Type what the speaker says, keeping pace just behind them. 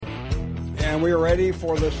And we are ready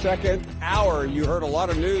for the second hour. You heard a lot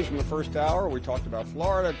of news in the first hour. We talked about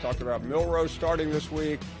Florida, talked about Milrose starting this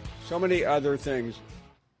week, so many other things.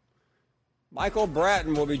 Michael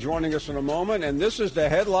Bratton will be joining us in a moment, and this is the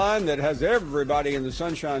headline that has everybody in the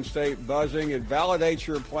Sunshine State buzzing. It validates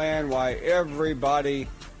your plan why everybody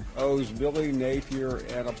owes Billy Napier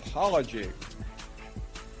an apology.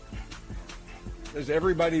 Does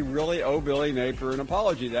everybody really owe Billy Napier an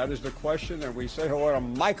apology? That is the question, and we say hello to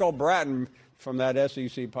Michael Bratton from that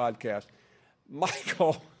SEC podcast.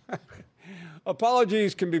 Michael,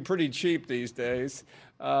 apologies can be pretty cheap these days,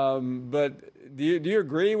 but do you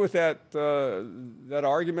agree with that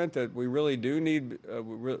argument that we really do need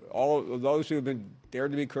all of those who have been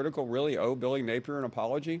dared to be critical really owe Billy Napier an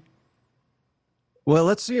apology? Well,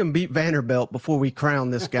 let's see him beat Vanderbilt before we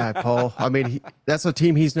crown this guy, Paul. I mean, that's a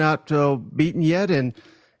team he's not beaten yet, and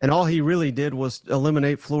all he really did was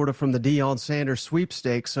eliminate Florida from the Deion Sanders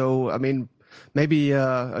sweepstakes. So, I mean, maybe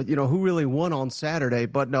who really won on Saturday?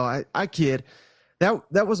 But no, I kid.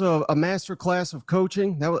 That was a master class of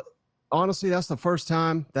coaching. Honestly, that's the first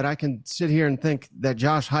time that I can sit here and think that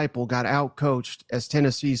Josh Heupel got out-coached as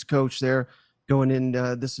Tennessee's coach there going in.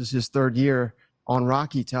 This is his third year on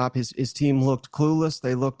Rocky Top. His team looked clueless.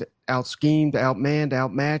 They looked out-schemed, outmanned,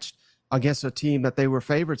 outmatched against a team that they were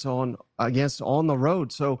favorites on the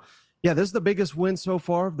road. So, yeah, this is the biggest win so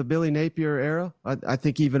far of the Billy Napier era. I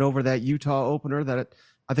think even over that Utah opener that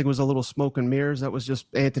I think was a little smoke and mirrors. That was just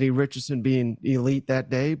Anthony Richardson being elite that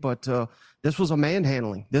day. But this was a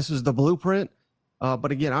manhandling. This is the blueprint.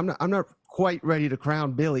 But again, I'm not quite ready to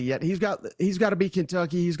crown Billy yet. He's got to beat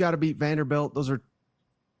Kentucky. He's got to beat Vanderbilt. Those are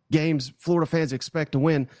games Florida fans expect to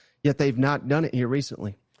win, yet they've not done it here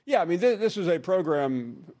recently. Yeah, I mean, this is a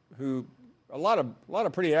program who a lot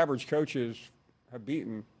of pretty average coaches have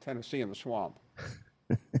beaten Tennessee in the Swamp.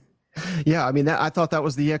 Yeah, I mean, I thought that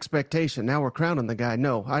was the expectation. Now we're crowning the guy.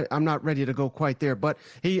 No, I'm not ready to go quite there, but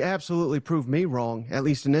he absolutely proved me wrong, at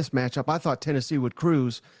least in this matchup. I thought Tennessee would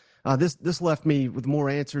cruise. This left me with more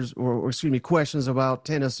answers or questions about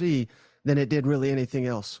Tennessee than it did really anything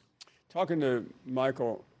else. Talking to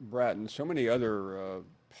Michael Bratton, so many other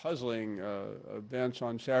puzzling events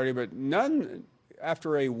on Saturday, but none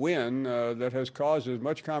after a win that has caused as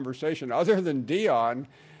much conversation other than Deion.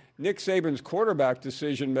 Nick Saban's quarterback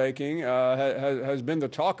decision-making has been the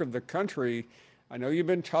talk of the country. I know you've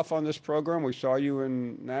been tough on this program. We saw you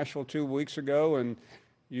in Nashville 2 weeks ago, and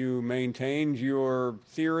you maintained your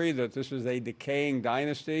theory that this is a decaying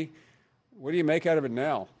dynasty. What do you make out of it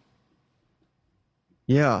now?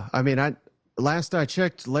 Yeah, I mean, last I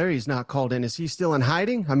checked, Larry's not called in. Is he still in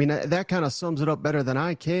hiding? I mean, that kind of sums it up better than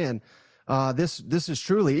I can. This is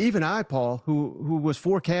truly, even I, Paul, who was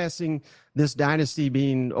forecasting this dynasty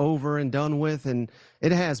being over and done with, and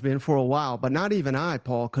it has been for a while, but not even I,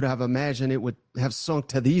 Paul, could have imagined it would have sunk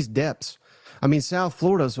to these depths. I mean, South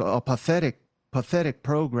Florida's a pathetic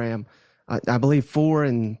program. I believe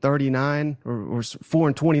 4-39 or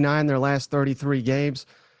 4-29 their last 33 games.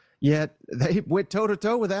 Yet they went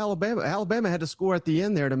toe-to-toe with Alabama. Alabama had to score at the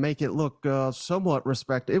end there to make it look somewhat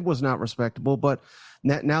respectable. It was not respectable, but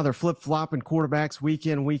now they're flip-flopping quarterbacks week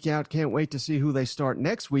in, week out. Can't wait to see who they start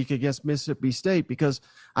next week against Mississippi State because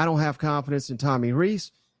I don't have confidence in Tommy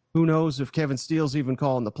Rees. Who knows if Kevin Steele's even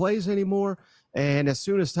calling the plays anymore. And as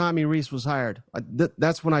soon as Tommy Rees was hired,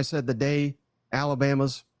 that's when I said the day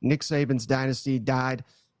Alabama's, Nick Saban's dynasty died,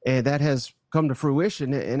 and that has come to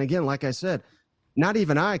fruition. And again, like I said, not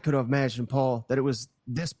even I could have imagined, Paul, that it was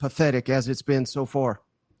this pathetic as it's been so far.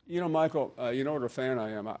 You know, Michael, you know what a fan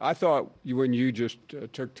I am. I thought when you just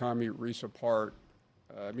took Tommy Rees apart,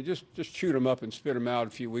 I mean, just chewed him up and spit him out a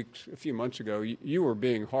few months ago, you were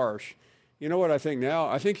being harsh. You know what I think now?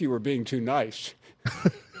 I think you were being too nice.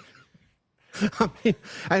 I mean,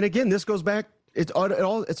 and again, this goes back. It's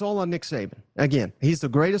all on Nick Saban. Again, he's the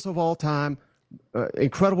greatest of all time.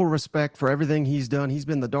 Incredible respect for everything he's done. He's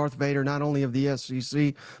been the Darth Vader not only of the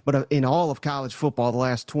SEC, but in all of college football the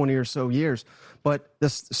last 20 or so years. But the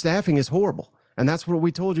staffing is horrible. And that's what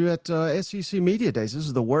we told you at SEC Media Days. This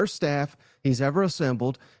is the worst staff he's ever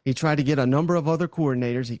assembled. He tried to get a number of other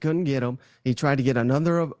coordinators. He couldn't get them. He tried to get a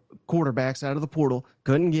number of quarterbacks out of the portal.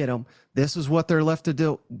 Couldn't get them. This is what they're left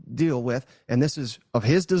to deal with. And this is of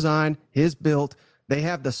his design, his build. They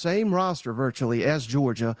have the same roster virtually as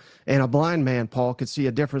Georgia, and a blind man, Paul, could see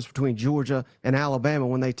a difference between Georgia and Alabama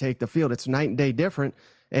when they take the field. It's night and day different.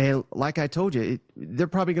 And like I told you, they're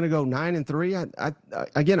probably going to go 9-3.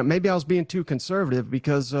 Again, maybe I was being too conservative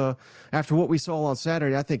because after what we saw on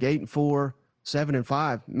Saturday, I think 8-4,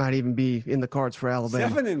 7-5 might even be in the cards for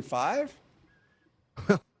Alabama. 7-5?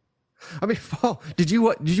 I mean, Paul, did you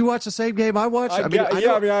watch the same game I watched?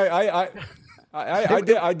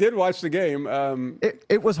 I did watch the game.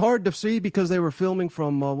 It was hard to see because they were filming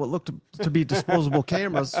from what looked to be disposable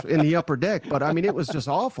cameras in the upper deck. But, I mean, it was just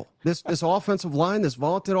awful. This offensive line, this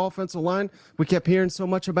vaunted offensive line we kept hearing so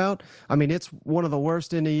much about, I mean, it's one of the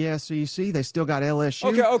worst in the SEC. They still got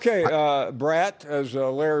LSU. Okay, Brat, as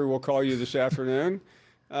Larry will call you this afternoon.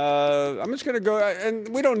 I'm just going to go, and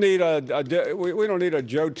we don't need a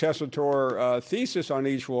Joe Tessitore thesis on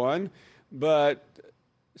each one, but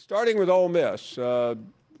starting with Ole Miss, win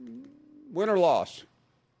or loss?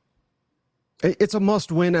 It's a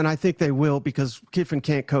must-win, and I think they will because Kiffin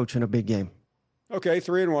can't coach in a big game. Okay,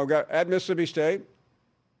 3-1. We've got at Mississippi State.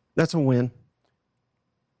 That's a win.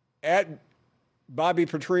 At Bobby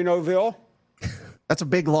Petrinoville. That's a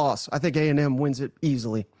big loss. I think A&M wins it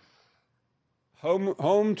easily.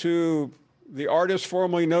 Home to the artist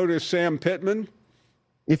formerly known as Sam Pittman.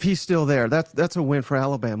 If he's still there, that's a win for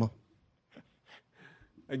Alabama.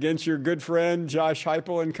 Against your good friend Josh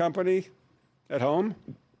Heupel and company at home.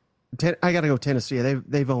 I got to go Tennessee.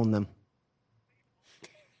 They've owned them.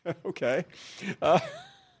 Okay.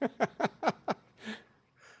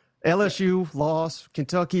 LSU loss,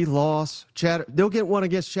 Kentucky loss. They'll get one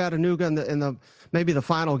against Chattanooga in the maybe the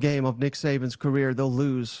final game of Nick Saban's career. They'll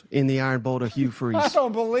lose in the Iron Bowl to Hugh Freeze. I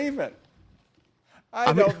don't believe it.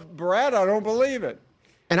 I don't believe it.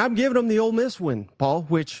 And I'm giving them the Ole Miss win, Paul,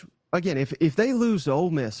 which, again, if they lose to Ole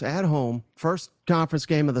Miss at home, first conference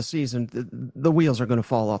game of the season, the wheels are going to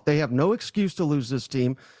fall off. They have no excuse to lose this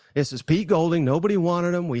team. This is Pete Golding. Nobody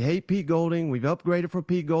wanted him. We hate Pete Golding. We've upgraded from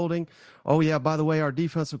Pete Golding. Oh, yeah, by the way, our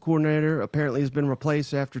defensive coordinator apparently has been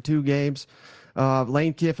replaced after 2 games.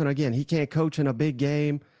 Lane Kiffin, again, he can't coach in a big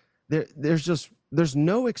game. There's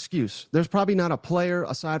no excuse. There's probably not a player,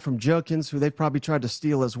 aside from Judkins, who they've probably tried to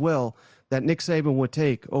steal as well, that Nick Saban would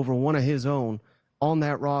take over one of his own on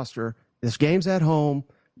that roster. This game's at home.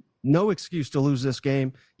 No excuse to lose this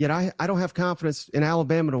game. Yet I don't have confidence in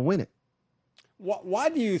Alabama to win it. Why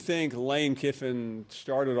do you think Lane Kiffin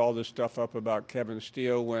started all this stuff up about Kevin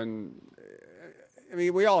Steele when, I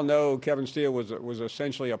mean, we all know Kevin Steele was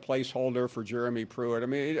essentially a placeholder for Jeremy Pruitt. I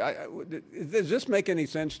mean, does this make any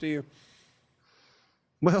sense to you?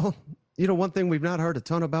 Well, one thing we've not heard a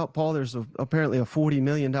ton about, Paul, there's apparently a $40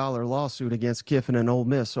 million lawsuit against Kiffin and Ole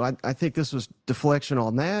Miss. So I think this was deflection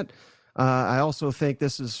on that. I also think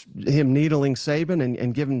this is him needling Saban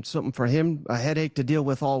and giving something for him, a headache to deal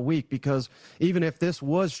with all week, because even if this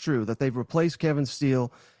was true, that they've replaced Kevin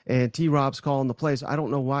Steele and T-Rob's calling the plays, I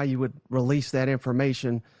don't know why you would release that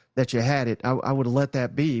information that you had it. I would have let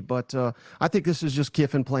that be. But I think this is just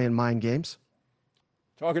Kiffin playing mind games.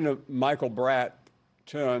 Talking to Michael Bratt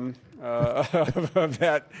of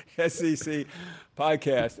that SEC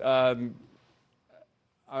podcast.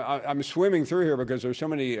 I'm swimming through here because there's so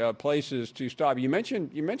many places to stop. You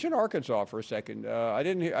mentioned Arkansas for a second. I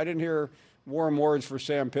didn't hear warm words for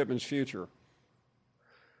Sam Pittman's future.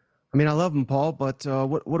 I mean, I love him, Paul, but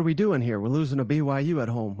what are we doing here? We're losing to BYU at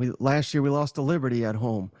home. Last year we lost to Liberty at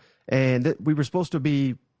home, and we were supposed to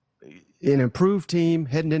be an improved team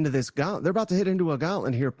heading into this gauntlet. They're about to head into a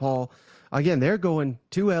gauntlet here, Paul. Again, they're going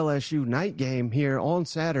to LSU night game here on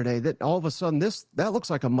Saturday. That all of a sudden that looks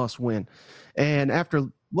like a must win, and after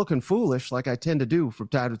looking foolish like I tend to do from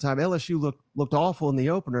time to time, LSU looked awful in the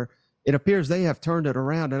opener. It appears they have turned it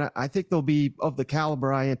around, and I think they'll be of the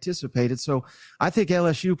caliber I anticipated. So I think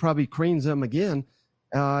LSU probably creams them again.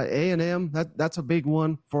 A&M, that's a big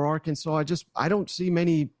one for Arkansas. I don't see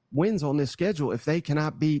many wins on this schedule if they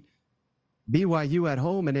cannot beat BYU at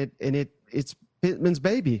home, and it's Pittman's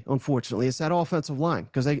baby. Unfortunately, it's that offensive line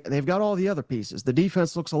because they've got all the other pieces. The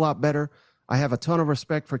defense looks a lot better. I have a ton of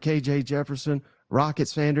respect for KJ Jefferson. Rocket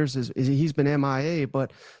Sanders he's been MIA,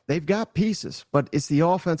 but they've got pieces. But it's the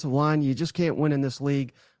offensive line. You just can't win in this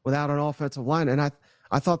league without an offensive line. And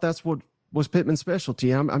I thought that's what was Pittman's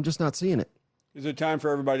specialty. I'm just not seeing it. Is it time for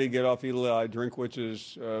everybody to get off Eli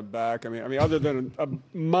Drinkwitz's back? I mean, other than a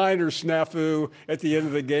minor snafu at the end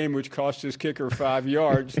of the game, which cost his kicker 5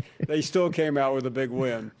 yards, they still came out with a big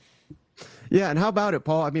win. Yeah, and how about it,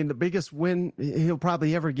 Paul? I mean, the biggest win he'll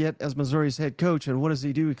probably ever get as Missouri's head coach, and what does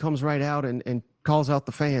he do? He comes right out and calls out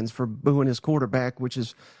the fans for booing his quarterback,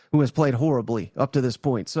 who has played horribly up to this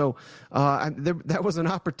point. So that was an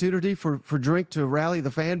opportunity for Drink to rally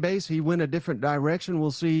the fan base. He went a different direction.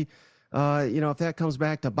 We'll see, if that comes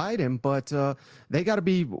back to bite him. But they got to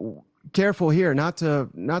be careful here not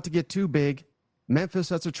to get too big. Memphis,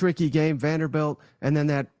 that's a tricky game. Vanderbilt, and then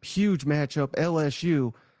that huge matchup,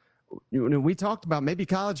 LSU. We talked about maybe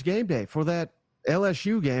College game day for that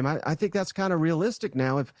LSU game. I think that's kind of realistic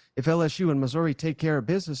now if LSU and Missouri take care of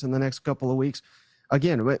business in the next couple of weeks.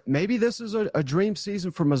 Again, maybe this is a dream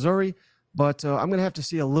season for Missouri. but I'm going to have to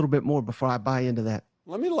see a little bit more before I buy into that.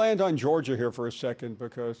 Let me land on Georgia here for a second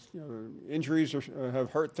because injuries have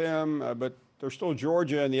hurt them, but they're still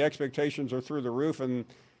Georgia, and the expectations are through the roof, and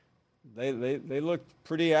they looked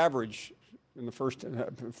pretty average in the first,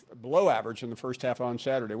 below average in the first half on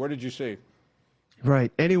Saturday. What did you see?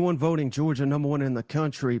 Right. Anyone voting Georgia number one in the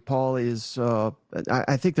country, Paul, is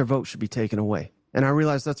I think their vote should be taken away. And I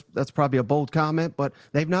realize that's probably a bold comment, but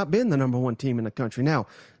they've not been the number one team in the country. Now,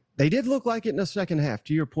 they did look like it in the second half,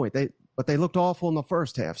 to your point. But they looked awful in the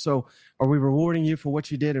first half. So are we rewarding you for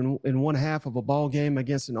what you did in one half of a ball game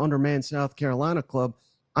against an undermanned South Carolina club?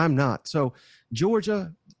 I'm not. So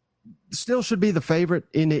Georgia still should be the favorite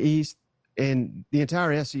in the East and the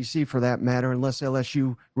entire SEC for that matter, unless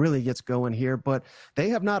LSU really gets going here. But they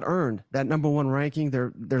have not earned that number one ranking.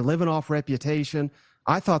 They're living off reputation.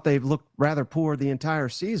 I thought they've looked rather poor the entire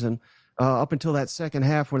season up until that second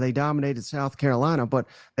half where they dominated South Carolina. But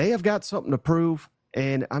they have got something to prove.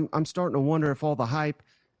 And I'm starting to wonder if all the hype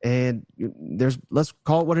and let's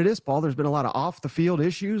call it what it is, Paul. There's been a lot of off the field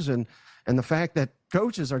issues and the fact that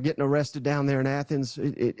coaches are getting arrested down there in Athens.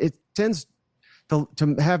 It tends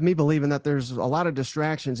to have me believing that there's a lot of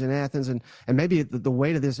distractions in Athens and maybe the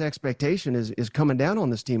weight of this expectation is coming down on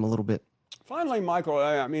this team a little bit. Finally, Michael,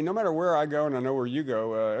 I mean, no matter where I go, and I know where you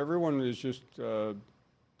go, everyone is just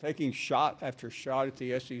taking shot after shot at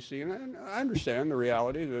the SEC, and I understand the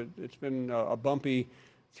reality that it's been a bumpy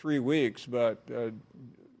 3 weeks, but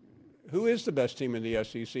who is the best team in the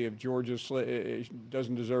SEC if Georgia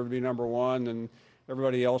doesn't deserve to be number one and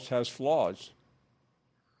everybody else has flaws?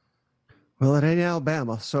 Well, it ain't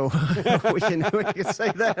Alabama, so we can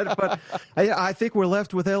say that. But I think we're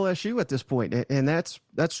left with LSU at this point, and that's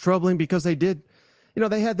troubling because they did,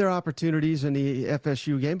 they had their opportunities in the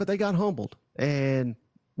FSU game, but they got humbled. And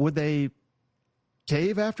would they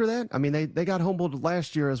cave after that? I mean, they got humbled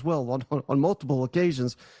last year as well on multiple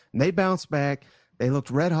occasions, and they bounced back. They looked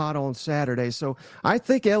red hot on Saturday. So I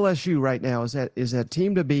think LSU right now is that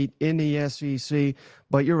team to beat in the SEC.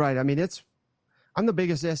 But you're right. I mean, I'm the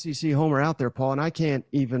biggest SEC homer out there, Paul, and I can't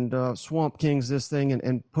even Swamp Kings this thing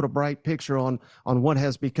and put a bright picture on what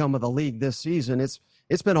has become of the league this season.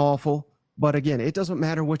 It's been awful. But again, it doesn't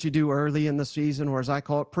matter what you do early in the season, or as I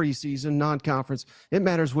call it, preseason, non-conference. It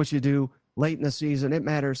matters what you do late in the season. It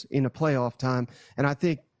matters in the playoff time. And I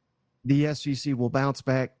think the SEC will bounce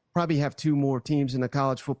back, probably have two more teams in the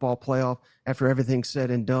college football playoff after everything's said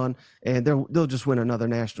and done, and they'll just win another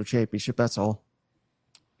national championship. That's all.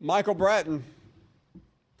 Michael Bratton,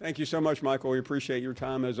 thank you so much, Michael. We appreciate your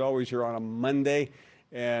time, as always, here on a Monday.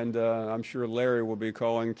 And I'm sure Larry will be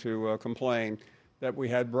calling to complain that we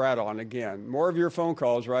had Brad on again. More of your phone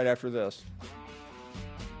calls right after this.